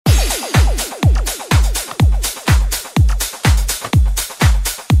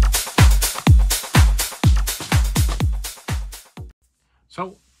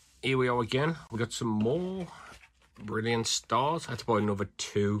here we are again. We got some more brilliant stars. I had to buy another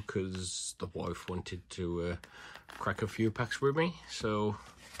 2 because the wife wanted to crack a few packs with me. So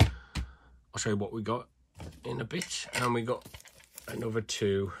I'll show you what we got in a bit. And we got another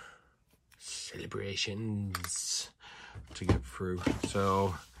 2 celebrations to get through.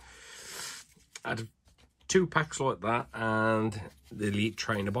 So I had 2 packs like that and the Elite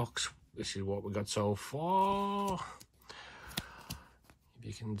Trainer box. This is what we got so far. If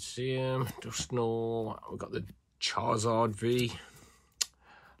you can see him, just know we got the Charizard V,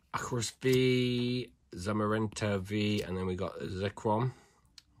 Akros V, Zamarenta V, and then we got Zekrom.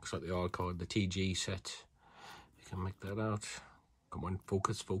 Looks like the R card, the TG set. You can make that out. Come on,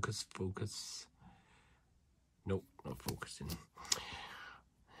 focus, focus, focus. Nope, not focusing.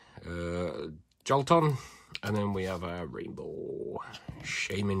 Jolton, and then we have a Rainbow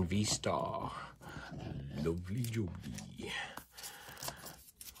Shaman V-Star. Lovely jubbly.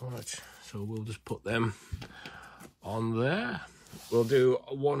 Alright, so we'll just put them on there. We'll do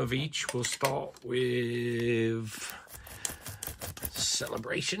one of each. We'll start with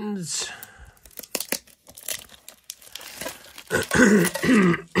celebrations.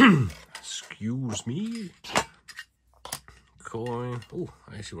 Excuse me. Coin. Oh,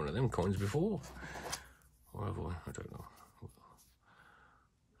 I see one of them coins before. Or have I? I don't know.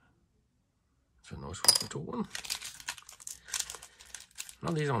 It's a nice little one.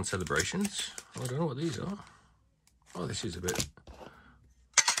 No, these aren't celebrations. I don't know what these are. Oh, this is a bit...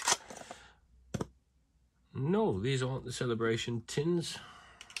 No, these aren't the celebration tins.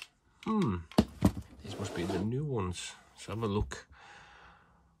 These must be the new ones. Let's have a look.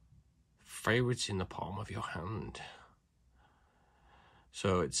 Favorites in the palm of your hand.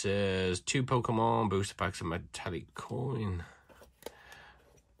 So it says 2 Pokemon, booster packs, and metallic coin.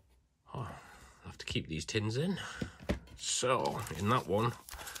 Oh, I'll have to keep these tins in. So, in that one,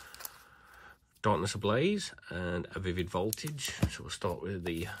 Darkness Ablaze and a Vivid Voltage. So we'll start with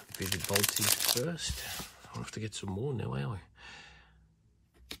the Vivid Voltage first. I'll have to get some more now, anyway.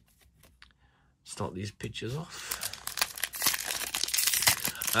 Start these pictures off.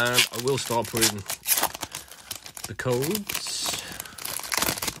 And I will start putting the codes.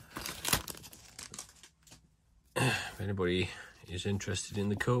 If anybody is interested in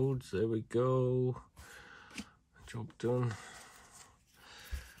the codes, there we go. Job done.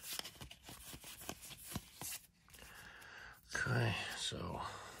 Okay, so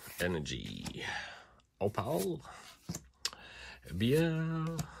energy, Opal, Beer,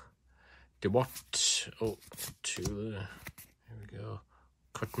 DeWatt, oh, 2 there, here we go,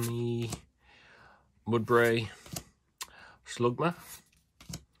 Cottony, Mudbray, Slugma,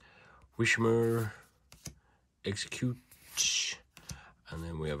 Wishmer, Execute, and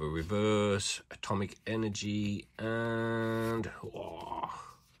then we have a reverse, Atomic Energy, and oh,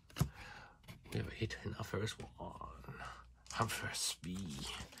 we have a hit in our first one. Our first V.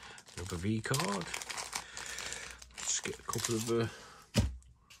 Another V card. Let's get a couple of the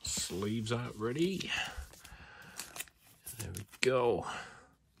sleeves out ready. There we go.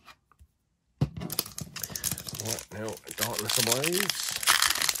 Right, now Darkness Ablaze.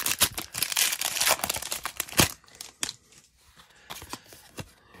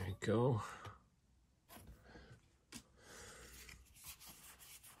 Go.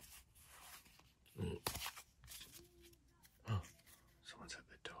 Oh, someone's at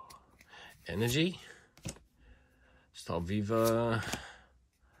the door. Energy. Starviva.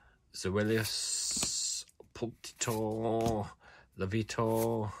 Zoelius. Pultitor.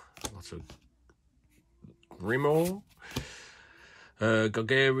 Levitor. Lots of Grimo.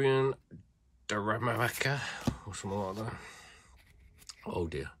 Gogarian. Daramaka. Or something like that. Oh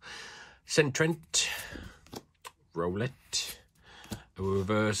dear. Centrent, Rowlet, a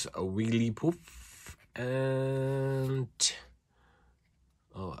reverse, a Wheelie Poof, and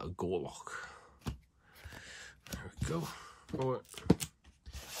a Gorlock. There we go. Right.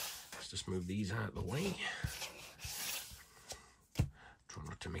 Let's just move these out of the way. Try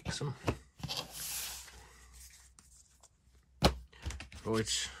not to mix them.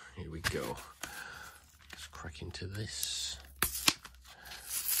 Right, here we go. Let's crack into this.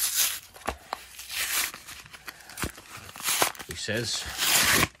 He says,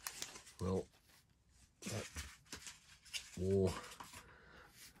 well, that war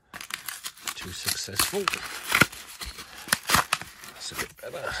too successful. That's a bit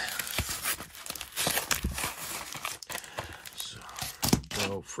better. So,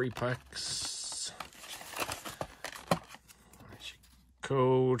 well, 3 packs. There's your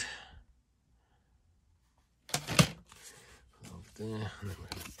code. Up there. And then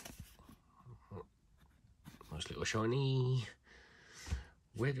nice little shiny.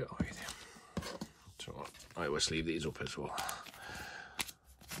 Where did I? So I always leave these up as well.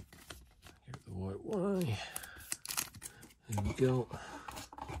 Give it the white Y. There we go.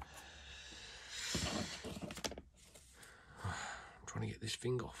 I'm trying to get this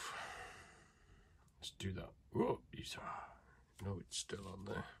thing off. Let's do that. Oh, no, it's still on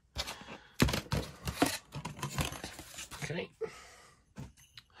there. Okay.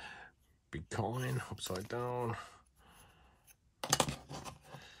 Big coin upside down.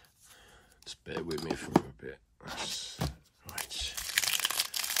 Just bear with me for a bit. Right.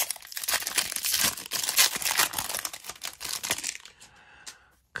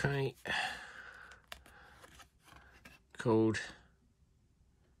 Okay. Code.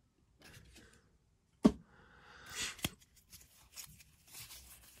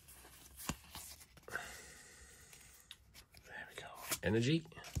 There we go. Energy.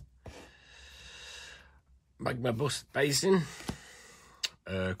 Magma Basin.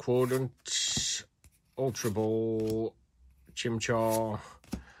 Quadrant. Ultra Ball. Chimchar.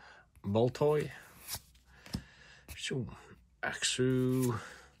 Boltoy. Axu.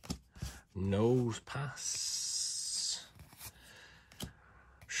 Nose Pass.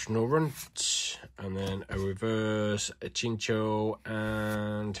 Snorunt. And then a reverse, a Chincho,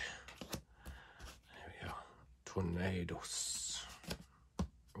 and there we go. Tornadoes.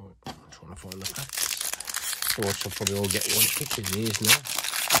 Right, I'm trying to find the packs. So I shall probably all get one hit in these now.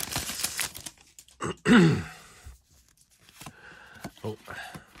 Oh,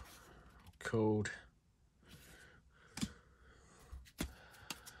 code.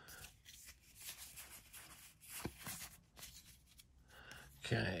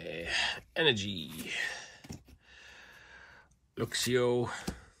 Okay, energy. Luxio.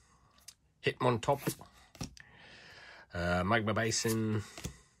 Hitmontop. Magma Basin.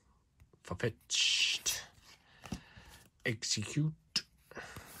 Farfetched. Execute.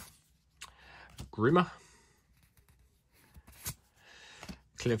 Grimmer.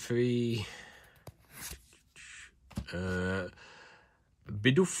 Clefairy.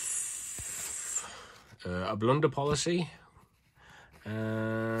 Bidoof. A Blunder Policy.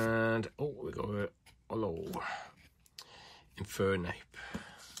 And oh, we got a hello. Infernape.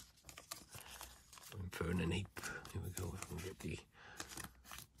 Here we go. We can get the.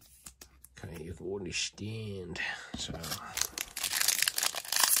 Okay, you can understand. So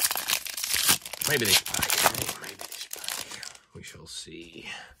maybe this pack. Maybe this pack. We shall see.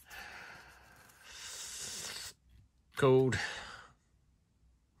 Code.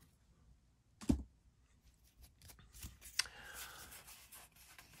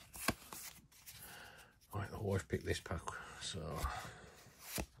 Right, the wife picked this pack, so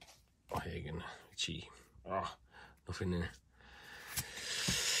Hagen, gee, nothing in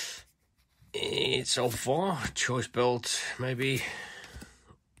it so far. Choice belt, maybe.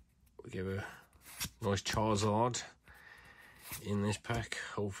 We give a nice Charizard in this pack,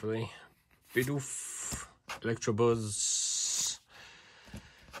 hopefully. Bidoof, Electrobuzz,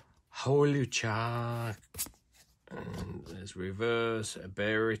 Holucha, and there's reverse, a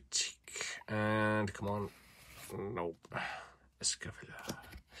Beritic, and come on, nope, Escavilla.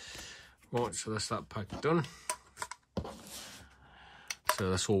 Right, so that's that pack done. So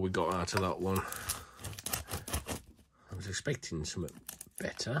that's all we got out of that one. I was expecting something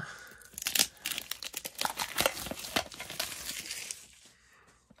better.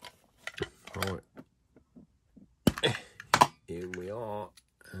 Right, here we are,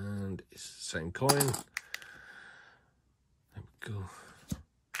 and it's the same coin. There we go.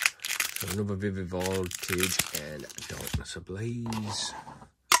 So another Vivid Voltage and Darkness Ablaze.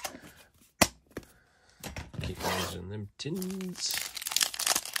 Keep those in them tins.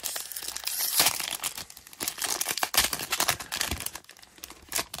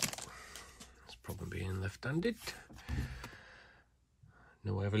 It's probably being left-handed.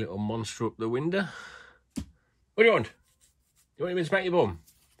 Now I have a little monster up the window. What do you want? You want him to smack your bum?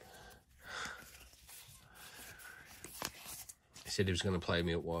 He said he was going to play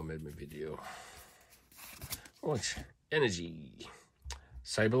me up while I made my video. Right, energy.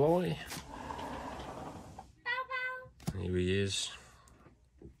 Sableye. Here he is.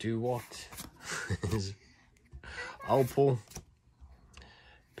 Do what? Alpal.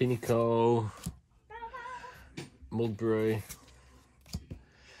 Pinnacle. Mulberry.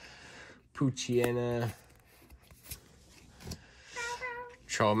 Poochyena.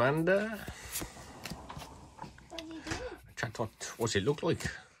 Charmander. Chatot. What's it look like?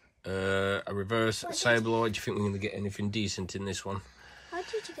 A reverse Sableye. Do you think we're going to get anything decent in this one? How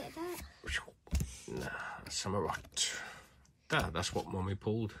did you get that? Nah, that's Samurott. That's what Mummy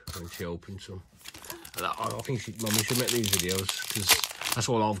pulled when she opened some. I think Mummy should make these videos because That's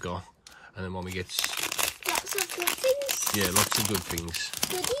all I've got. And then Mommy gets... Lots of good things. Yeah, lots of good things.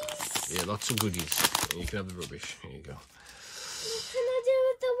 Goodies. Yeah, lots of goodies. You can have the rubbish. Here you go. What can I do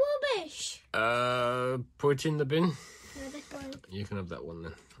with the rubbish? Put it in the bin. No, this one. You can have that one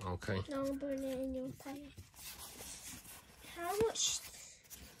then. Okay. No, I'm putting it in your pile. How much?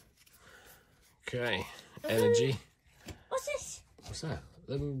 Okay. Energy. What's this? What's that?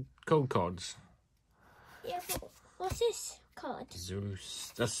 Them code cards. Yeah, but what's this card?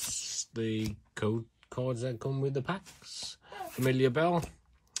 Zeus. That's the code cards that come with the packs. Familiar Bell.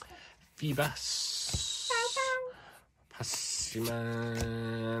 Phoebus.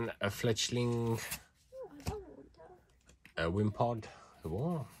 Passiman. A Fletchling. Oh, I don't want that. A Wimpod.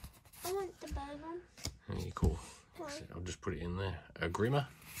 Wow. I want the bird one. Very cool. Why? I'll just put it in there. A Grimmer.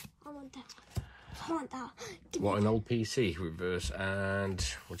 I want that. I want that. Give What me an old PC reverse. And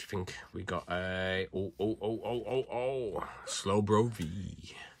what do you think? We got a Slowbro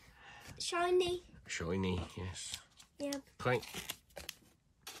V. shiny. Shiny, yes. Yeah. Okay.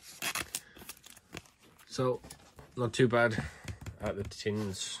 So, not too bad at the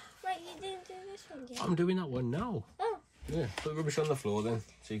tins. Wait, you didn't do this one yet? I'm doing that one now. Oh. Yeah, put the rubbish on the floor then,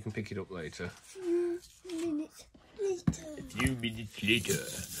 so you can pick it up later. Few minutes later. Few minutes later.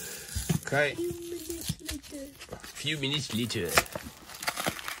 Okay. Few minutes later. Few minutes later.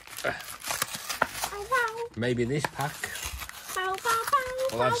 Bow, bow. Maybe this pack Bow, bow,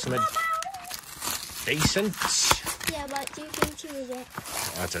 bow, will have bow, some bow, bow. decent. Yeah, but do you think she was it?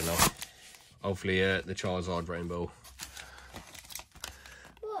 I don't know. Hopefully the Charizard Rainbow.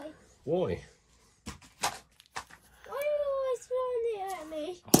 Why? Why? Why are you always throwing it at me?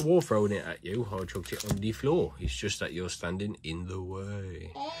 I was throwing it at you. I chucked it on the floor. It's just that you're standing in the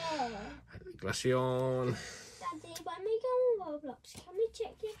way. Glaceon. Daddy, when we go on Roblox, can we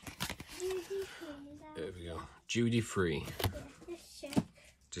check your duty free? There we go. Duty free. Yeah, let's check.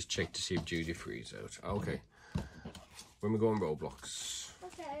 Just check to see if duty free is out. Okay. When we go on Roblox.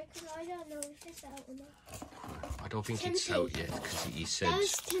 Okay, because I don't know if it's out or not. I don't think 10p. it's out yet because he said. That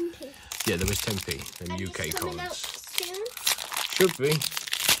was 10p. Yeah, there was 10p. Them And UK it's coming out codes. soon. Should be.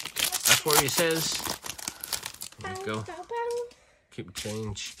 That's what he says. There we go. Bow, bow, bow. Keep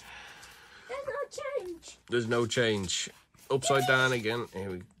change. There's no change. There's no change. Upside down again. Here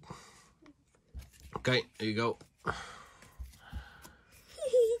we. Okay, here you go. Bow,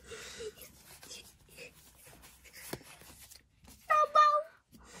 bow.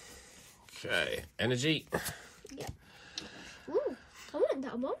 Okay, energy. Yeah. Ooh, I want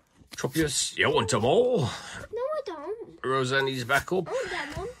that one. Tropius, you want them all? No, I don't. Rosanne's back up. I want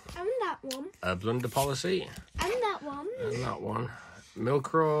that one. I want that one. A Blunder Policy. And that one. And that one.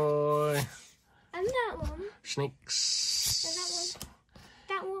 Milkroy. And that one. And Snakes.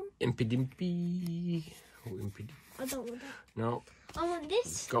 that one. That one. Impidimpy. Oh, I don't want that. No. I want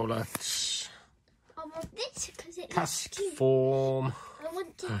this. Golats. I want this because it looks Cast cute. form. I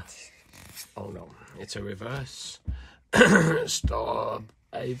want it. Oh no, it's a reverse. Star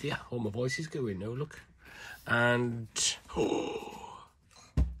Avia. Oh, my voice is going now, look. And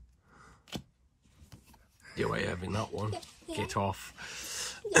the way having that one. Get off.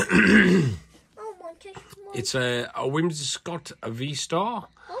 I want it. It's a Whimsicott, a V-Star.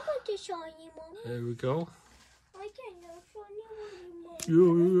 I want a shiny one. There we go. I get no shiny one in mine.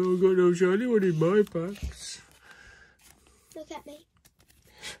 You got no shiny one in my packs. Look at me.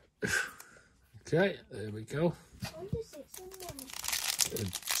 Okay, there we go. I want to sit somewhere.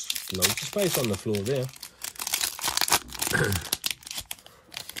 There's loads of space on the floor there.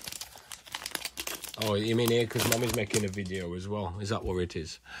 Oh, you mean here because Mummy's making a video as well? Is that what it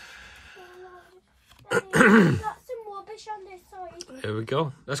is? Got some rubbish on this side. There we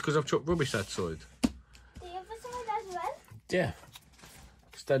go. That's because I've chucked rubbish that side. The other side as well. Yeah.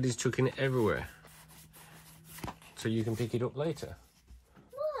 Daddy's chucking it everywhere. So you can pick it up later.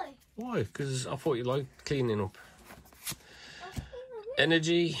 Why? Why? Because I thought you liked cleaning up.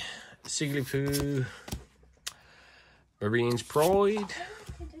 Energy, Siglipoo, Marine's Pride.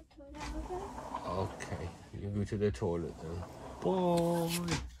 Okay, you go to the toilet then. Bye.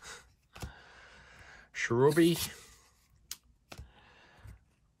 Shrubby.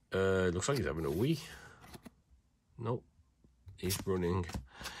 Looks like he's having a wee. Nope. He's running.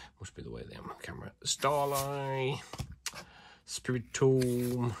 Must be the way there on camera. Starlight. Spirit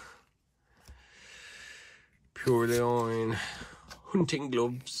Tomb. Pure Leon. Hunting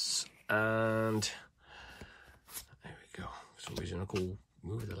Gloves. And there we go. For some reason I call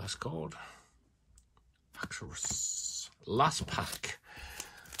move the last card. Paxorus. Last pack.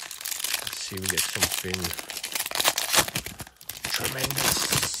 Let's see if we get something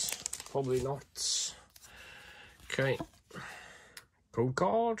tremendous. Probably not. Okay. Code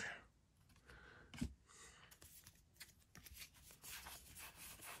card.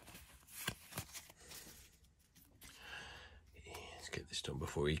 Let's get this done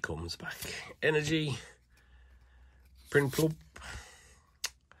before he comes back. Energy. Print Club.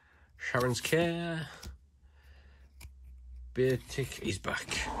 Sharon's Care. Beer Tick. He's back.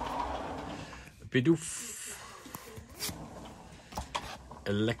 Bidoof.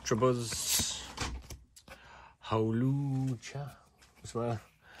 Electrobuzz. Howlucha. What's the matter?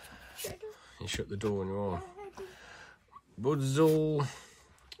 You shut the door on your own. Budzle.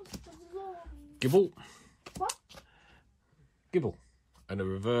 Gibble. What? Gibble. And a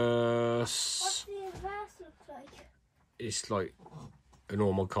reverse. What's the reverse look like? It's like a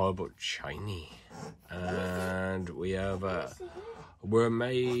normal card but shiny. And we have a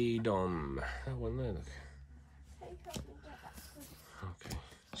Wormaidon. That one there, look. Okay.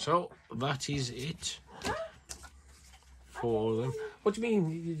 So that is it for them. What do you mean?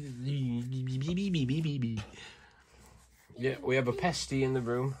 Yeah, we have a pesty in the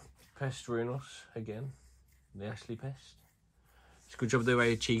room, pestering us again. The Ashley pest. It's a good job they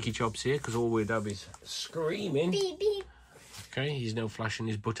wear cheeky chops here, because all we'd have is screaming. Beep, beep. Okay, he's now flashing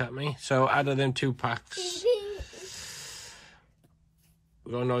his butt at me. So out of them 2 packs, Beep, beep.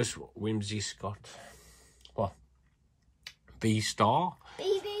 we got a nice Whimsy Scott. What? B-Star.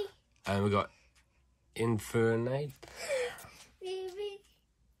 Baby. And we got Infernape. Baby.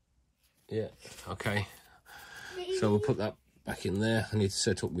 Yeah, okay. Baby. So we'll put that back in there. I need to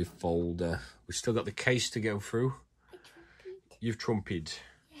set up my folder. We've still got the case to go through. You've trumped.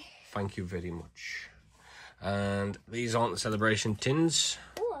 Thank you very much. And these aren't the celebration tins.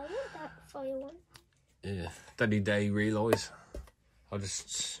 Oh, I want that fire one. Yeah, Daddy Day realise. I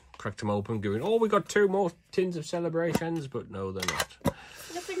just cracked them open going, oh, we got 2 more tins of celebrations, but no, they're not.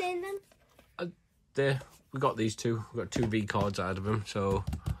 Nothing in them. There, we got these 2. We got 2 V cards out of them, so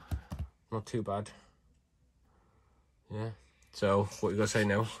not too bad. Yeah. So what you got to say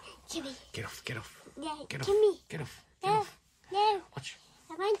now? Jimmy. Get off, get off. Yeah, Get off. Jimmy. Get off. Get No, off. no. Watch.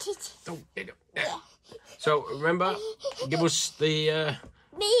 I want it. Don't get up. Yeah. So remember, give us the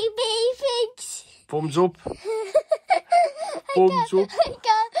Baby pigs. thumbs up. Thumbs up.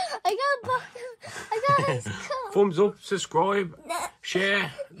 I got his cup. Thumbs up. Subscribe.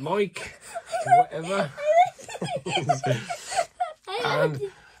 Share. Like. Whatever. And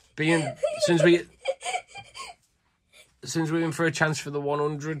since we're in for a chance for the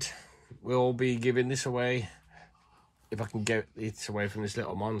 100, we'll be giving this away. If I can get it away from this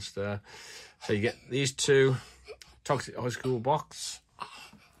little monster. So you get these 2 Toxic High School box.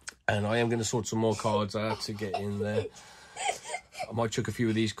 And I am going to sort some more cards out to get in there. I might chuck a few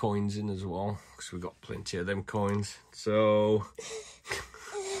of these coins in as well, because we've got plenty of them coins. So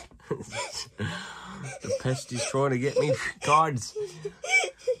the pest is trying to get me cards.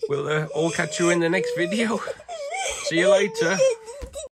 We'll all catch you in the next video. See you later.